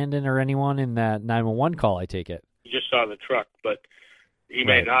saw Brandon or anyone in that 911 call, I take it. He just saw the truck, but he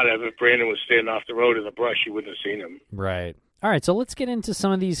may not have. If Brandon was standing off the road in the brush, you wouldn't have seen him. Right. All right, so let's get into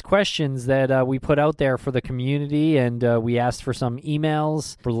some of these questions that we put out there for the community, and we asked for some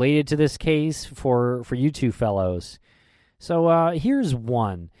emails related to this case for you two fellows. So here's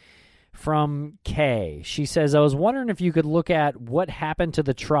one from Kay. She says, I was wondering if you could look at what happened to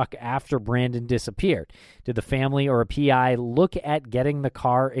the truck after Brandon disappeared. Did the family or a PI look at getting the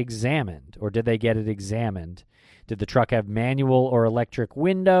car examined, or did they get it examined? Did the truck have manual or electric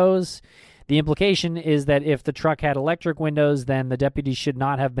windows? The implication is that if the truck had electric windows, then the deputy should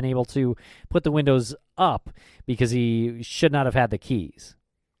not have been able to put the windows up because he should not have had the keys.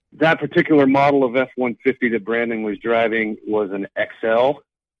 That particular model of F-150 that Brandon was driving was an XL.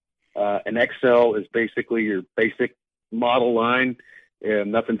 An XL is basically your basic model line,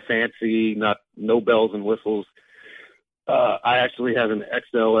 nothing fancy, no bells and whistles. I actually have an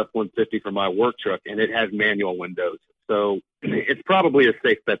XL F-150 for my work truck, and it has manual windows. So it's probably a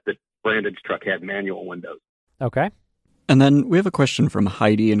safe bet that Brandon's truck had manual windows. Okay. And then we have a question from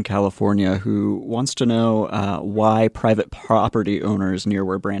Heidi in California who wants to know why private property owners near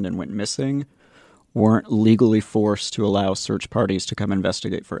where Brandon went missing weren't legally forced to allow search parties to come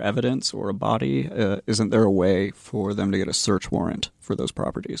investigate for evidence or a body. Isn't there a way for them to get a search warrant for those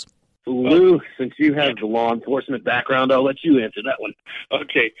properties? Lou, since you have the law enforcement background, I'll let you answer that one.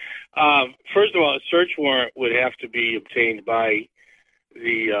 Okay. First of all, a search warrant would have to be obtained by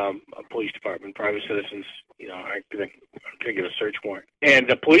the police department. Private citizens, aren't going to get a search warrant. And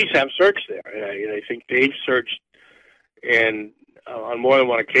the police have searched there. And I think they've searched, and on more than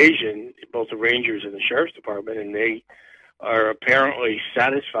one occasion, both the Rangers and the Sheriff's Department, and they are apparently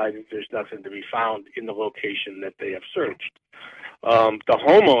satisfied that there's nothing to be found in the location that they have searched. The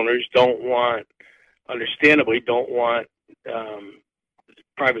homeowners understandably don't want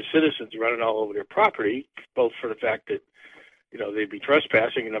private citizens running all over their property, both for the fact that, they'd be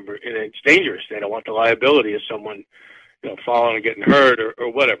trespassing and it's dangerous. They don't want the liability of someone, falling and getting hurt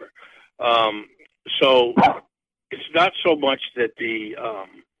or whatever. So it's not so much that the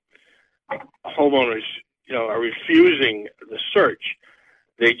homeowners, are refusing the search.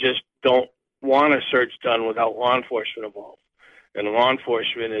 They just don't want a search done without law enforcement involved. And law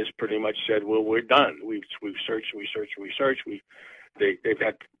enforcement has pretty much said, well, we're done. We've searched, we searched, we searched. They've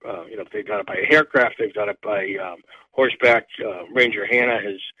had, they've done it by aircraft, they've done it by horseback. Ranger Hanna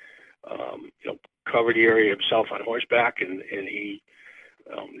has, covered the area himself on horseback, and he,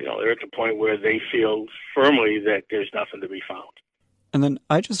 they're at the point where they feel firmly that there's nothing to be found. And then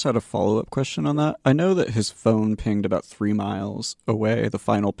I just had a follow-up question on that. I know that his phone pinged about 3 miles away. The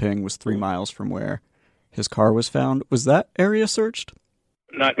final ping was 3 miles from where his car was found. Was that area searched?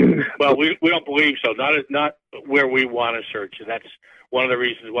 Not well. We don't believe so. Not where we want to search, and that's one of the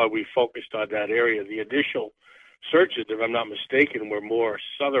reasons why we focused on that area. The initial searches, if I'm not mistaken, were more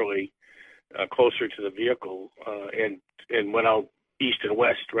southerly, closer to the vehicle, and went out east and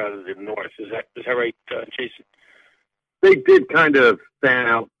west rather than north. Is that right, Jason? They did kind of fan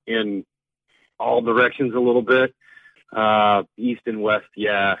out in all directions a little bit, east and west,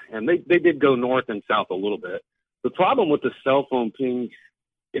 yeah, and they did go north and south a little bit. The problem with the cell phone ping,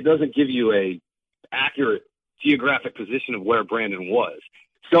 it doesn't give you a accurate geographic position of where Brandon was.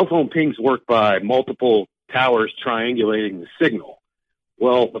 Cell phone pings work by multiple towers triangulating the signal.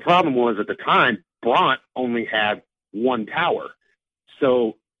 Well, the problem was at the time, Bront only had one tower,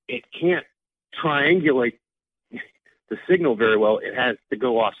 so it can't triangulate the signal very well. It has to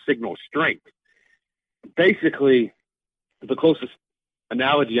go off signal strength. Basically, the closest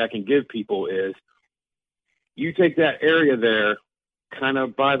analogy I can give people is you take that area there, kind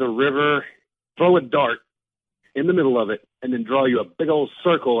of by the river, throw a dart in the middle of it, and then draw you a big old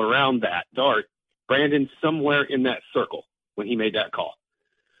circle around that dart. Brandon's somewhere in that circle when he made that call.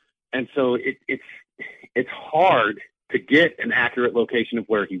 And so it's hard to get an accurate location of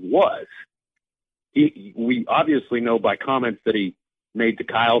where he was. We obviously know by comments that he made to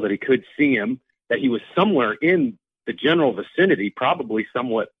Kyle that he could see him, that he was somewhere in the general vicinity, probably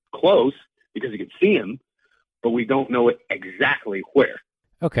somewhat close because he could see him, but we don't know it exactly where.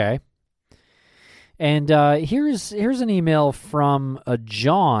 Okay. And here's an email from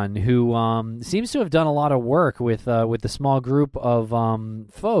John, who seems to have done a lot of work with the small group of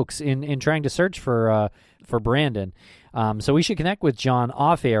folks in trying to search for Brandon. So we should connect with John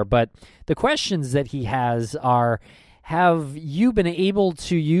off air. But the questions that he has are: have you been able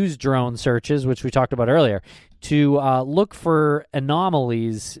to use drone searches, which we talked about earlier, to look for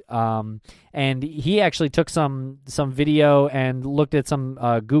anomalies? And he actually took some video and looked at some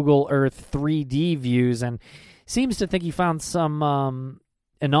Google Earth 3D views and seems to think he found some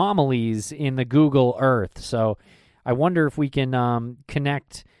anomalies in the Google Earth. So I wonder if we can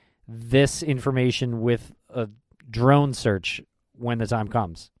connect this information with a drone search when the time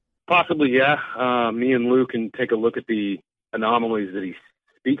comes. Possibly, yeah. Me and Lou can take a look at the anomalies that he's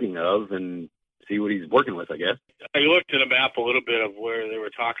speaking of and see what he's working with, I guess. I looked at a map a little bit of where they were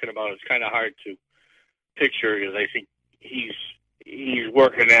talking about. It's kind of hard to picture because I think he's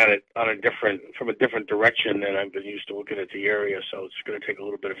working at it from a different direction than I've been used to looking at the area. So it's going to take a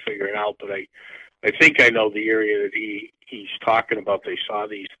little bit of figuring out. But I think I know the area that he's talking about. They saw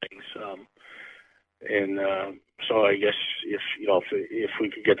these things, so I guess if we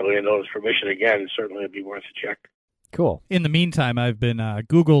could get the landowner's permission again, certainly it'd be worth a check. Cool. In the meantime, I've been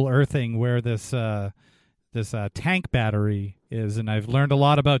Google Earthing where this tank battery is, and I've learned a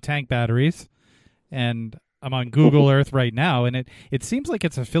lot about tank batteries. And I'm on Google Earth right now, and it seems like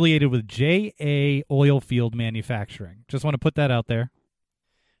it's affiliated with JA Oilfield Manufacturing. Just want to put that out there.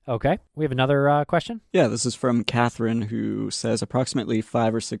 Okay. We have another question? Yeah, this is from Catherine, who says approximately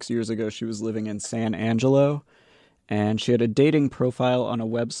 5 or 6 years ago she was living in San Angelo, and she had a dating profile on a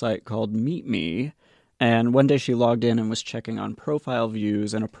website called Meet Me. And one day she logged in and was checking on profile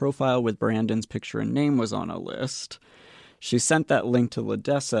views, and a profile with Brandon's picture and name was on a list. She sent that link to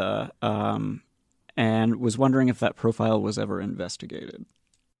LaDessa and was wondering if that profile was ever investigated.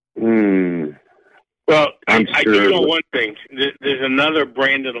 Well, I'm I sure do know one thing. There's another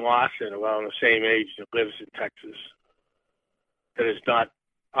Brandon Lawson around the same age that lives in Texas that is not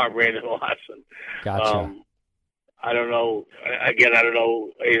our Brandon Lawson. Gotcha. I don't know. Again, I don't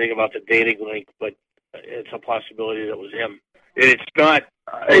know anything about the dating link, but it's a possibility that was him. It's not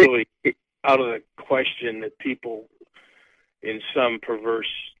totally out of the question that people, in some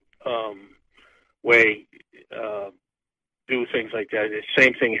perverse way, do things like that. The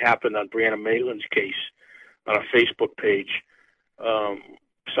same thing happened on Brianna Maitland's case on a Facebook page.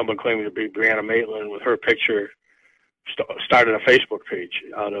 Someone claiming to be Brianna Maitland with her picture started a Facebook page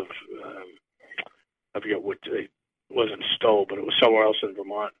out of, I forget what, it wasn't Stowe, but it was somewhere else in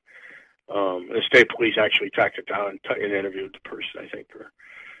Vermont. The state police actually tracked it down and interviewed the person, I think, or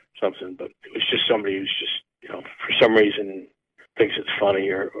something. But it was just somebody who's just, for some reason thinks it's funny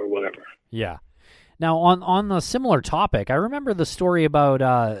or whatever. Yeah. Now, on the similar topic, I remember the story about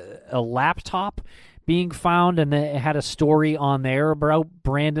a laptop being found, and it had a story on there about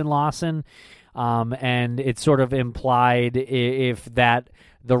Brandon Lawson, and it sort of implied if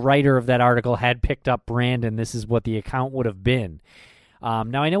the writer of that article had picked up Brandon, this is what the account would have been.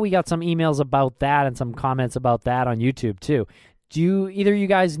 Now, I know we got some emails about that and some comments about that on YouTube, too. Do either of you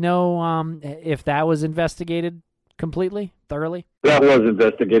guys know if that was investigated completely, thoroughly? That was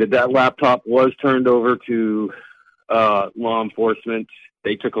investigated. That laptop was turned over to law enforcement.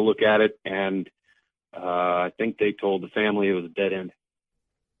 They took a look at it, and I think they told the family it was a dead end.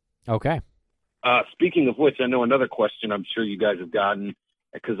 Okay. Speaking of which, I know another question I'm sure you guys have gotten,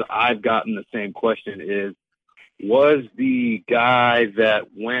 because I've gotten the same question, is, was the guy that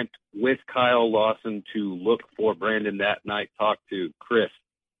went with Kyle Lawson to look for Brandon that night talked to Chris?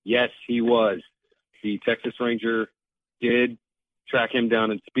 Yes, he was. The Texas Ranger did track him down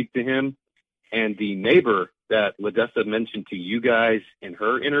and speak to him. And the neighbor that LaDessa mentioned to you guys in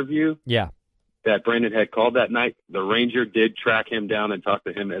her interview, yeah, that Brandon had called that night, the Ranger did track him down and talk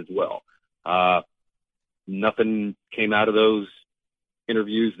to him as well. Nothing came out of those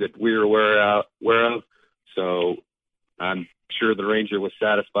interviews that we're aware of. So I'm sure the Ranger was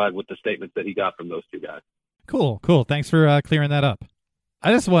satisfied with the statements that he got from those two guys. Cool. Thanks for clearing that up.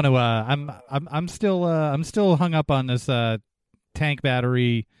 I just want to. I'm still hung up on this tank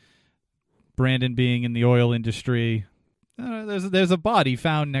battery. Brandon being in the oil industry. There's a body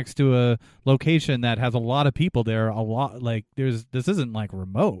found next to a location that has a lot of people there. A lot this isn't like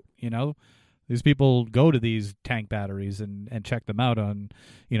remote. These people go to these tank batteries and check them out on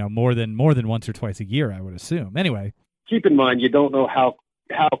more than once or twice a year, I would assume. Anyway, keep in mind you don't know how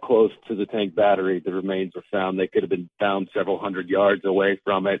close to the tank battery the remains were found. They could have been found several hundred yards away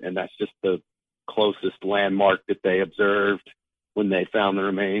from it, and that's just the closest landmark that they observed when they found the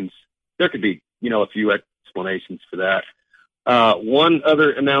remains. There could be, a few explanations for that. One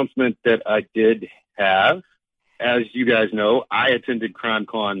other announcement that I did have. As you guys know, I attended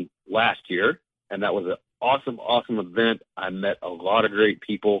CrimeCon last year, and that was an awesome, awesome event. I met a lot of great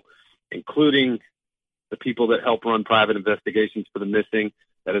people, including the people that help run private investigations for the missing.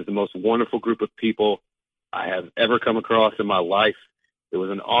 That is the most wonderful group of people I have ever come across in my life. It was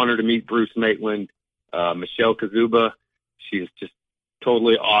an honor to meet Bruce Maitland, Michelle Kazuba. She is just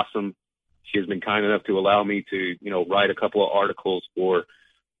totally awesome. She has been kind enough to allow me to, write a couple of articles for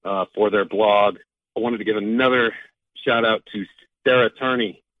their blog. I wanted to give another shout out to Sarah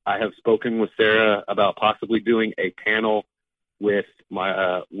Turney. I have spoken with Sarah about possibly doing a panel with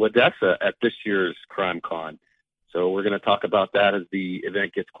my LaDessa at this year's CrimeCon. So we're going to talk about that as the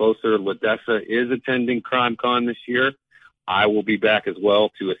event gets closer. LaDessa is attending CrimeCon this year. I will be back as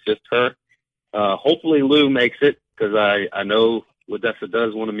well to assist her. Hopefully Lou makes it, because I know LaDessa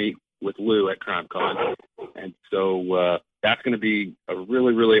does want to meet with Lou at CrimeCon. And so that's going to be a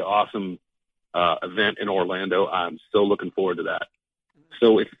really, really awesome event in Orlando. I'm still looking forward to that.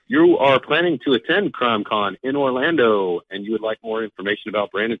 So if you are planning to attend CrimeCon in Orlando and you would like more information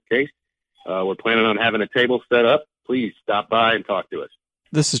about Brandon's case, we're planning on having a table set up. Please stop by and talk to us.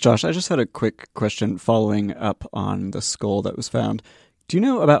 This is Josh. I just had a quick question following up on the skull that was found. Do you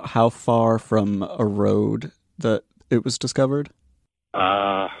know about how far from a road that it was discovered?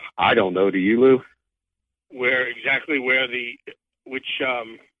 I don't know. Do you, Lou? Which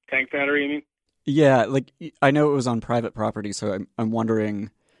tank battery, you mean? Yeah, I know it was on private property, so I'm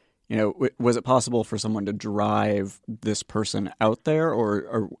wondering, was it possible for someone to drive this person out there,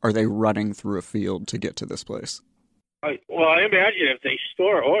 or are they running through a field to get to this place? I imagine if they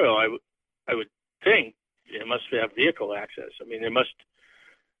store oil, I would think it must have vehicle access. I mean, they must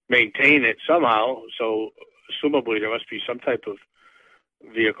maintain it somehow, so assumably there must be some type of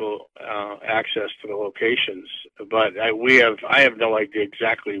vehicle access to the locations. But I have no idea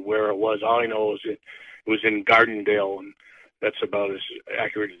exactly where it was. All I know is it was in Gardendale, and that's about as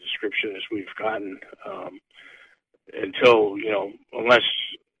accurate a description as we've gotten until, unless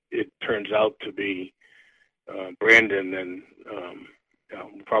it turns out to be Brandon, then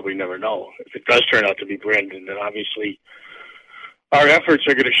we'll probably never know. If it does turn out to be Brandon, then obviously our efforts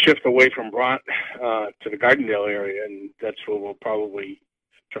are going to shift away from Bront to the Gardendale area, and that's where we'll probably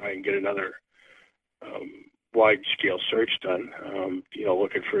try and get another wide-scale search done,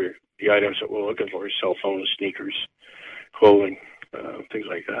 looking for the items that we're looking for: cell phones, sneakers, clothing, things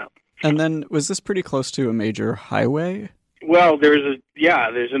like that. And then, was this pretty close to a major highway? Well, there's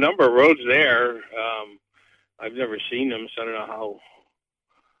a number of roads there. I've never seen them, so I don't know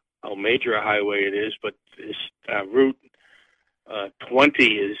how major a highway it is, but this Route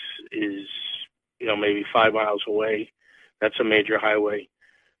 20 is maybe 5 miles away. That's a major highway.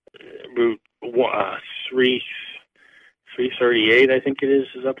 Route 338, I think it is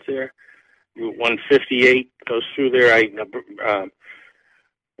up there. Route 158 goes through there.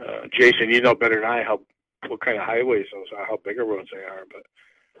 Jason, you know better than I what kind of highways those are, how big of roads they are, but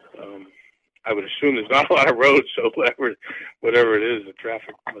I would assume there's not a lot of roads, so whatever it is, the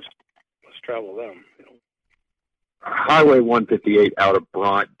traffic must travel them. Highway 158 out of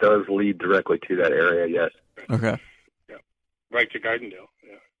Bront does lead directly to that area, yes. Okay. Yeah. Right to Gardendale,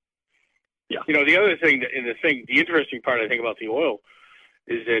 yeah. Yeah. The other thing, the interesting part I think about the oil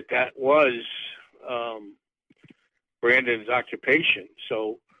is that was Brandon's occupation.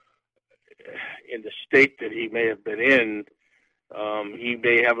 So in the state that he may have been in, he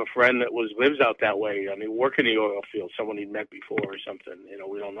may have a friend that lives out that way. I mean, working the oil field, someone he'd met before or something.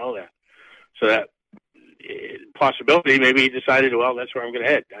 We don't know that. So that possibility, maybe he decided, well, that's where I'm going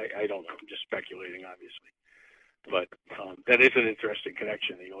to head. I don't know. I'm just speculating, obviously. But that is an interesting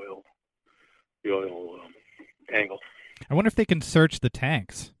connection, the oil angle. I wonder if they can search the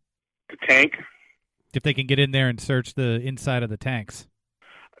tanks. The tank? If they can get in there and search the inside of the tanks.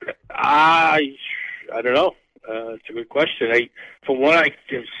 I don't know. It's a good question. From what I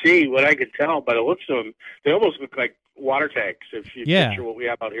can see, what I can tell by the looks of them, they almost look like water tanks. If you picture what we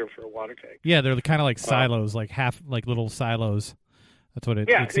have out here for a water tank. Yeah, they're kind of like silos, like little silos. That's what it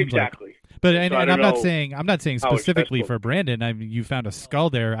seems exactly. Like. But so I'm not saying specifically for Brandon. I mean, you found a skull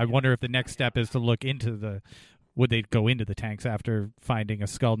there. I wonder if the next step is to look into would they go into the tanks after finding a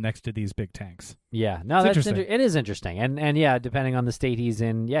skull next to these big tanks? Yeah, no, it's that's interesting. It is interesting, and yeah, depending on the state he's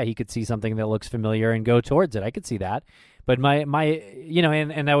in, yeah, he could see something that looks familiar and go towards it. I could see that, but my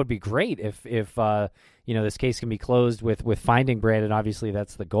and that would be great if this case can be closed with finding Brandon. Obviously,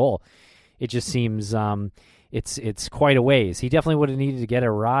 that's the goal. It just seems it's quite a ways. He definitely would have needed to get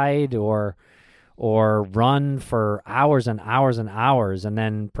a ride or run for hours and hours and hours, and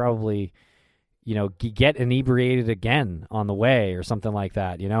then probably get inebriated again on the way or something like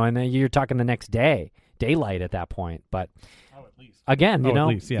that, and then you're talking the next day, daylight at that point. But at least. Again, at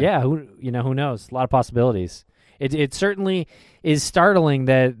least, yeah. who knows? A lot of possibilities. It certainly is startling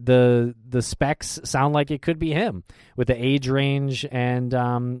that the specs sound like it could be him with the age range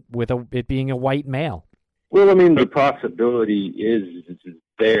and with it being a white male. Well, I mean, the possibility is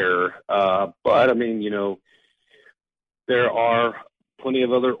there, but I mean, there are plenty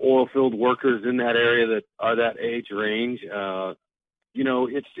of other oil field workers in that area that are that age range.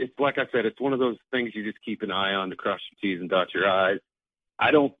 It's like I said, it's one of those things you just keep an eye on to cross your T's and dot your I's. I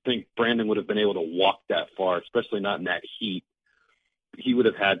don't think Brandon would have been able to walk that far, especially not in that heat. He would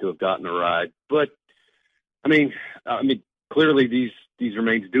have had to have gotten a ride. But I mean, clearly these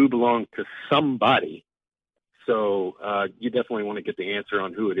remains do belong to somebody. So you definitely want to get the answer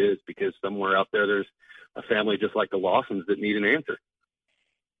on who it is, because somewhere out there's a family just like the Lawsons that need an answer.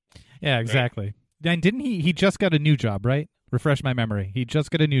 Yeah, exactly. And didn't he just got a new job, right? Refresh my memory. He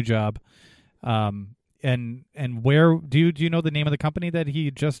just got a new job. And where do you know the name of the company that he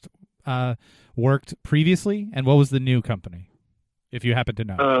just worked previously, and what was the new company, if you happen to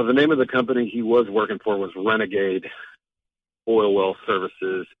know? The name of the company he was working for was Renegade Oil Well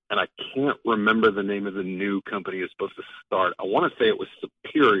Services, and I can't remember the name of the new company he was supposed to start. I want to say it was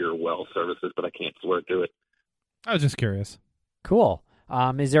Superior Well Services, but I can't swear to it. I was just curious. Cool.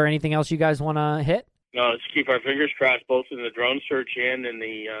 Is there anything else you guys want to hit? No, let's keep our fingers crossed, both in the drone search and in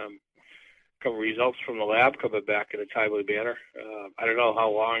the couple results from the lab coming back in a timely manner. I don't know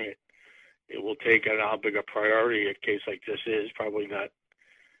how long it will take. I don't know how big a priority a case like this is. Probably not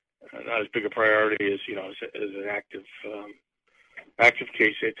as big a priority as as an active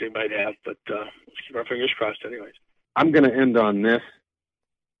case that they might have. But let's keep our fingers crossed, anyways. I'm going to end on this.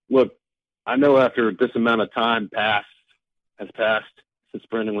 Look, I know after this amount of time has passed since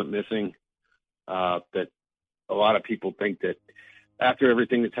Brandon went missing, that a lot of people think that after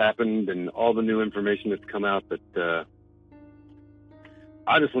everything that's happened and all the new information that's come out, that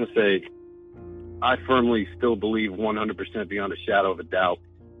I just want to say I firmly still believe 100% beyond a shadow of a doubt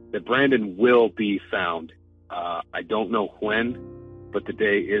that Brandon will be found. I don't know when, but the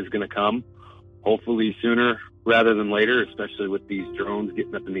day is going to come. Hopefully sooner rather than later, especially with these drones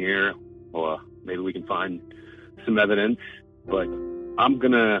getting up in the air. Well, maybe we can find some evidence, but I'm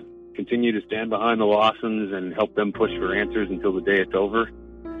going to continue to stand behind the Lawsons and help them push for answers until the day it's over.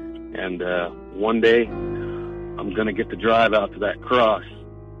 And one day, I'm going to get to drive out to that cross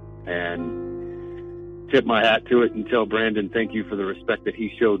and tip my hat to it and tell Brandon thank you for the respect that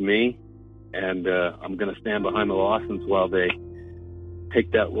he showed me. And I'm going to stand behind the Lawsons while they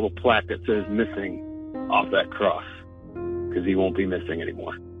take that little plaque that says missing off that cross, because he won't be missing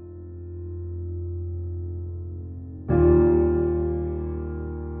anymore.